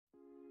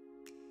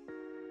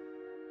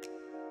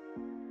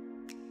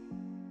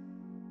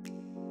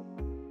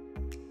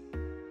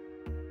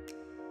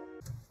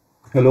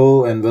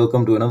Hello and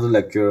welcome to another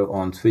lecture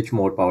on switch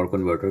mode power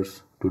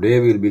converters.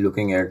 Today we'll be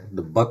looking at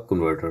the buck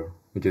converter,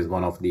 which is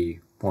one of the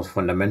most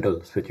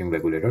fundamental switching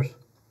regulators.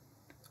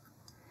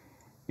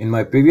 In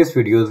my previous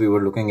videos we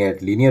were looking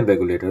at linear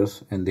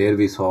regulators, and there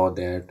we saw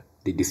that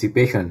the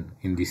dissipation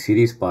in the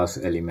series pass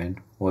element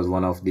was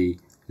one of the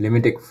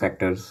limiting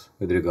factors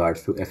with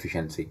regards to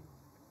efficiency.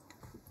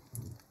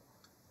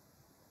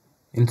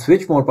 In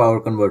switch mode power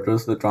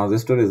converters, the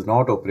transistor is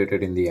not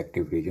operated in the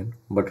active region,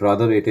 but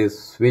rather it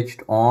is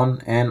switched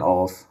on and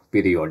off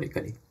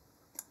periodically.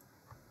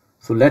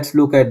 So let's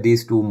look at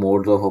these two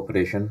modes of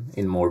operation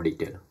in more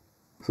detail.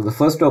 So the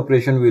first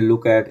operation we'll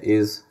look at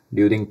is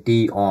during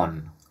T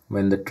on,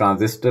 when the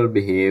transistor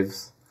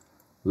behaves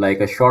like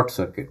a short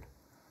circuit.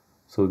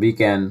 So we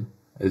can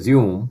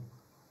assume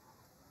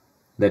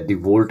that the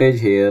voltage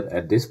here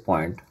at this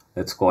point,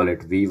 let's call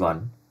it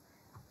V1,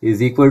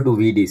 is equal to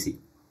VDC,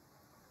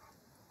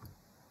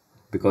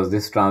 because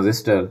this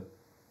transistor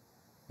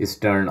is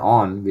turned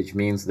on, which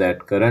means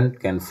that current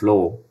can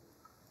flow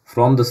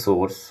from the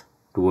source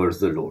towards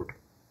the load.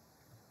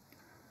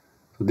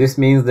 So this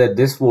means that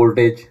this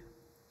voltage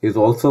is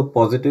also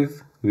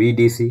positive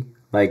VDC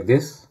like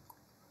this,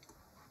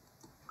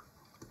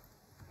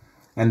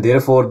 and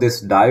therefore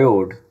this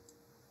diode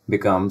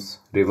becomes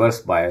reverse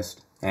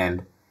biased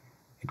and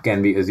it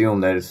can be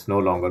assumed that it's no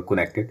longer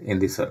connected in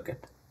the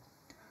circuit.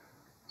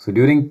 So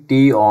during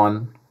T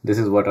on, this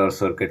is what our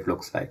circuit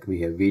looks like. We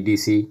have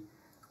VDC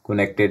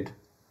connected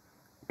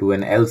to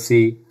an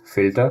LC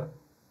filter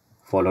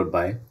followed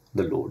by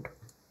the load.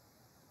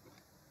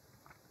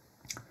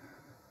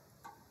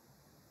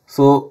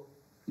 So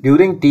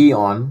during T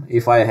on,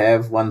 if I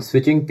have one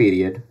switching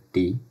period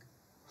T,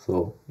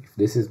 so if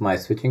this is my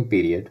switching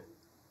period,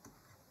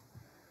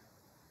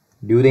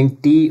 during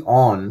T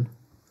on,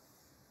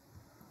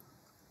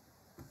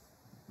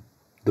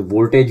 the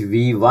voltage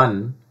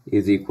V1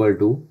 is equal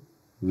to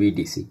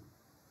VDC.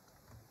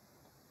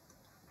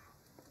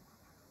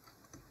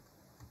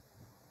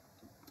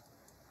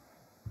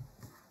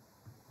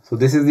 So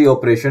this is the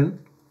operation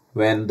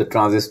when the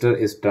transistor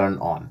is turned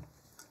on.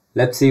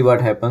 Let's see what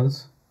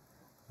happens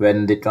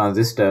when the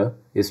transistor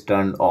is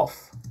turned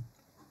off.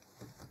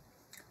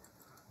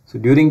 So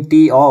during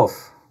T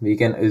off, we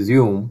can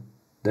assume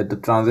that the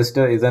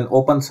transistor is an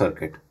open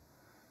circuit.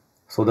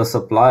 So the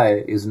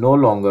supply is no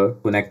longer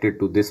connected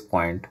to this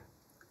point,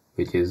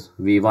 which is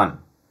V1.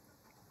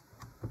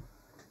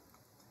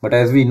 But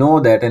as we know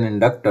that an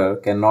inductor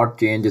cannot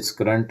change its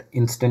current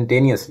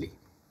instantaneously,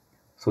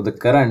 so the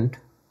current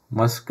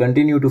must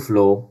continue to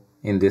flow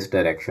in this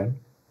direction,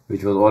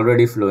 which was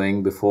already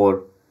flowing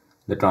before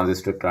the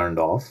transistor turned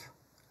off.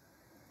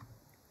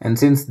 And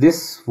since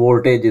this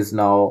voltage is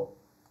now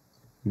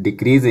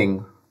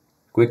decreasing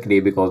quickly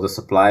because the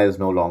supply is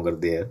no longer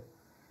there,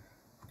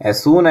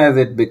 as soon as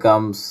it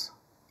becomes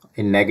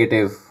in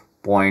negative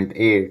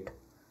 0.8,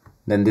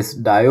 then this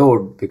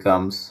diode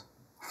becomes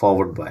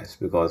forward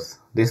biased because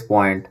this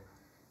point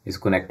is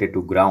connected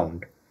to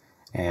ground,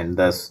 and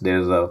thus there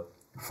is a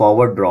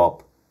forward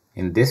drop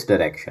in this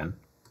direction,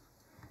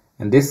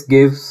 and this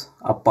gives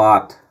a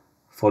path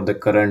for the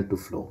current to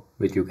flow,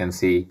 which you can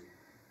see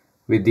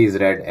with these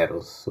red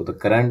arrows. So the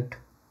current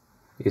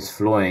is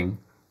flowing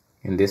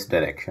in this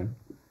direction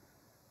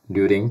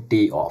during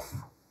T off.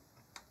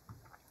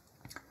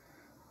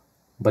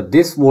 But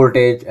this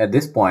voltage at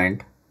this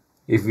point,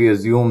 if we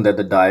assume that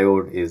the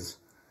diode is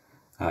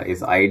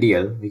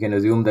ideal, we can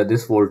assume that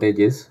this voltage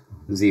is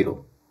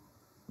 0.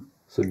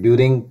 So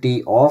during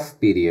T off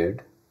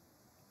period,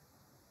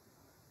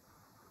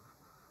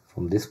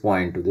 from this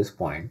point to this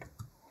point,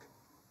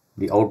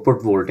 the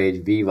output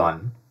voltage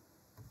V1,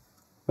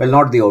 well,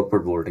 not the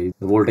output voltage,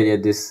 the voltage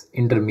at this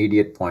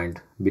intermediate point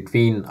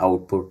between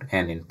output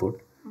and input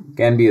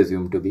can be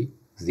assumed to be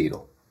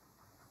 0.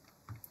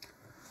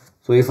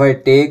 So if I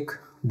take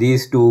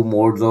these two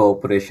modes of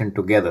operation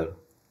together,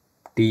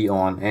 T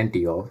on and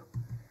T off,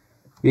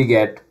 we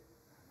get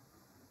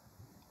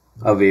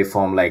a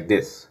waveform like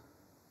this.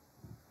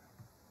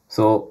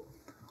 So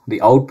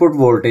the output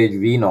voltage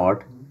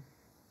V0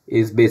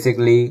 is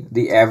basically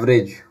the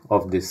average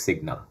of this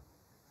signal.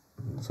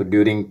 So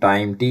during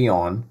time T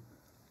on,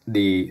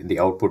 the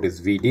output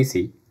is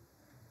VDC,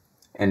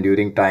 and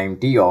during time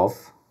T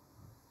off,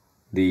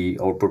 the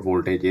output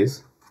voltage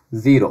is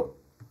 0.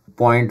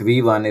 Point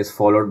V1 is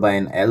followed by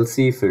an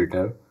LC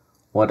filter.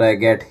 What I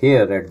get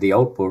here at the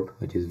output,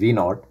 which is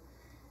V0,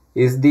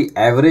 is the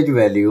average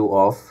value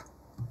of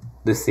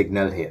the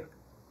signal here.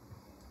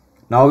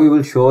 Now we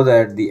will show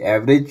that the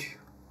average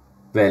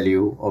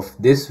value of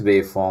this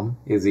waveform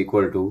is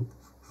equal to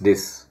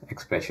this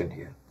expression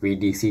here,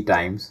 VDC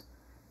times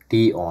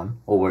T on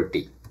over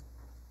T.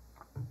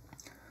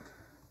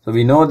 So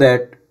we know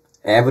that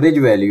average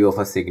value of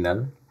a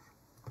signal,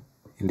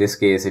 in this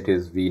case it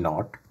is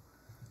V0,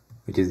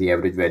 which is the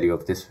average value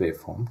of this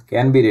waveform,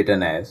 can be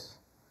written as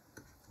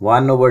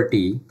 1 over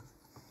T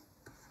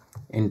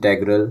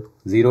integral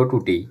 0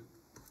 to T.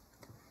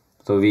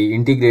 So we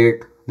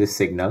integrate this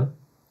signal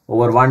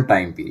over one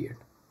time period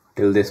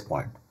till this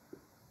point.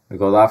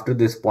 because after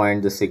this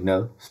point the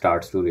signal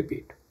starts to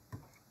repeat.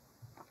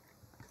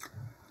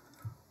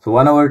 So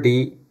 1 over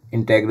t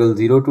integral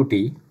 0 to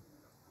t,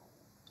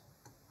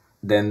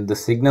 then the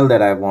signal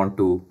that I want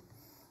to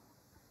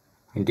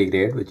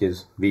integrate, which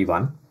is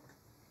v1,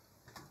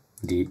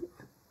 the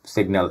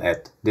signal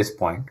at this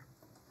point,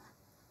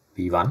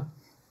 v1.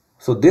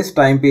 So this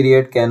time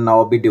period can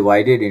now be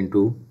divided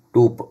into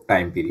two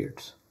time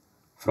periods,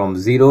 from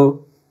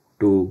 0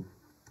 to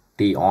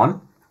t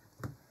on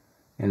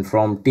and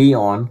from t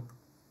on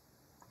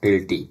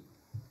till t.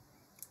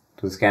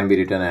 So this can be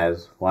written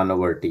as 1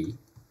 over t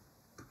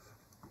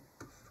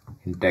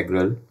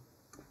integral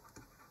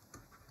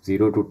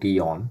 0 to t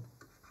on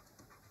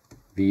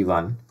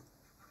v1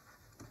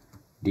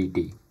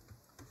 dt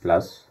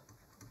plus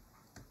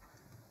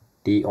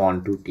t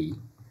on to t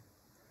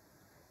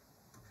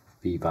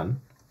v1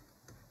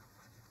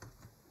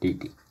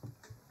 dt.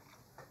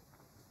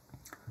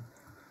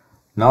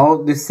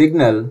 Now this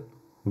signal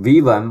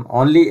v1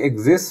 only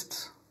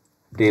exists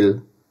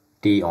till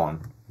t on,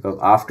 because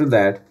after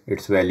that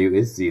its value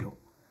is 0.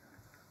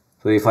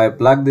 So if I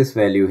plug this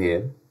value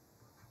here,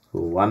 so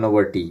 1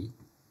 over t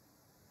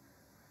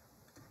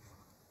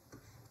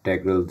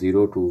integral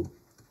 0 to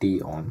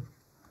t on,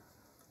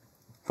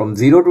 from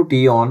 0 to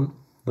t on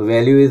the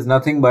value is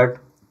nothing but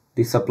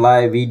the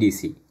supply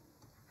vdc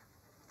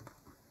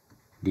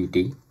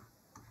dt,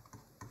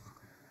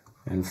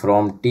 and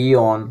from t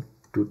on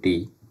to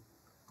t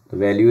the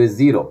value is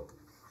 0.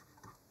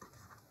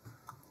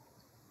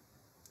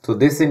 So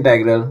this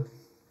integral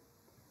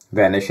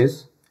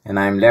vanishes and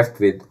I am left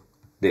with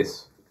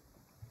this.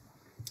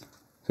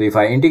 So if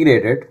I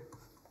integrate it,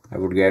 I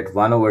would get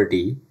 1 over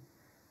t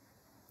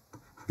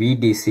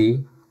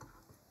vdc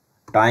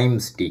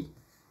times t,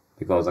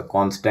 because a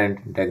constant,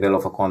 integral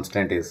of a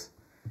constant is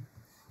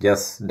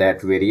just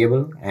that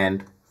variable,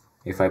 and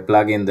if I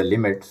plug in the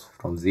limits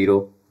from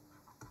 0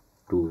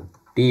 to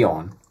t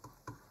on,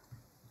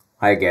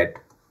 I get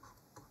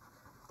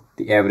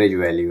the average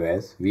value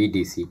as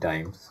vdc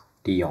times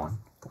t on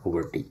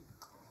over t,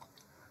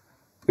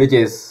 which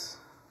is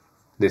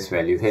this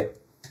value here.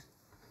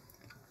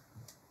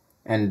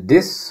 And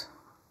this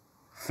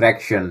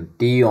fraction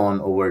t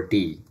on over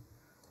t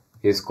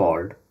is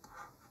called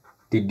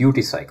the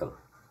duty cycle.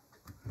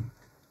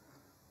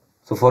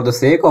 So for the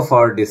sake of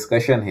our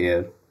discussion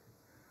here,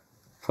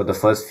 for the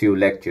first few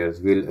lectures,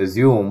 we'll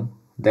assume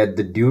that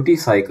the duty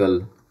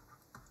cycle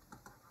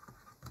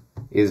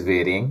is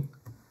varying,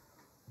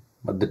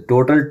 but the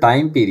total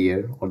time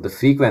period or the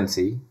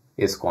frequency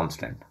is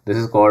constant. This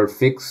is called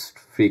fixed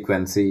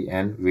frequency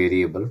and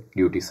variable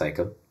duty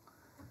cycle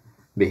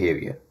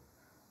behavior.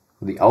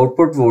 The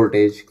output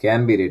voltage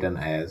can be written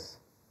as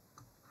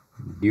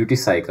duty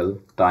cycle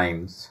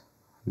times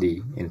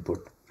the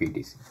input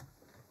VDC.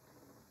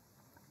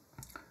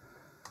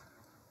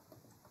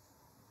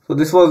 So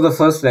this was the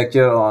first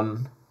lecture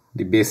on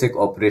the basic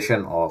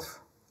operation of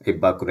a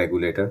buck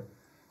regulator.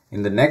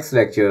 In the next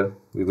lecture,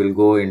 we will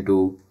go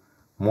into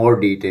more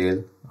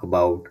detail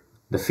about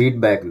the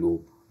feedback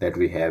loop that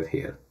we have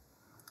here.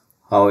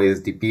 How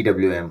is the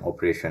PWM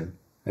operation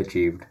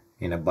achieved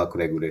in a buck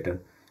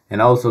regulator?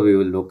 And also we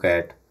will look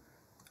at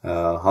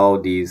how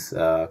these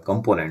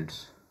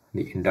components,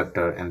 the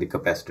inductor and the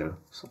capacitor,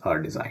 are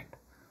designed.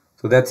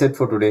 So that's it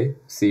for today.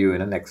 See you in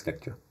the next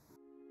lecture.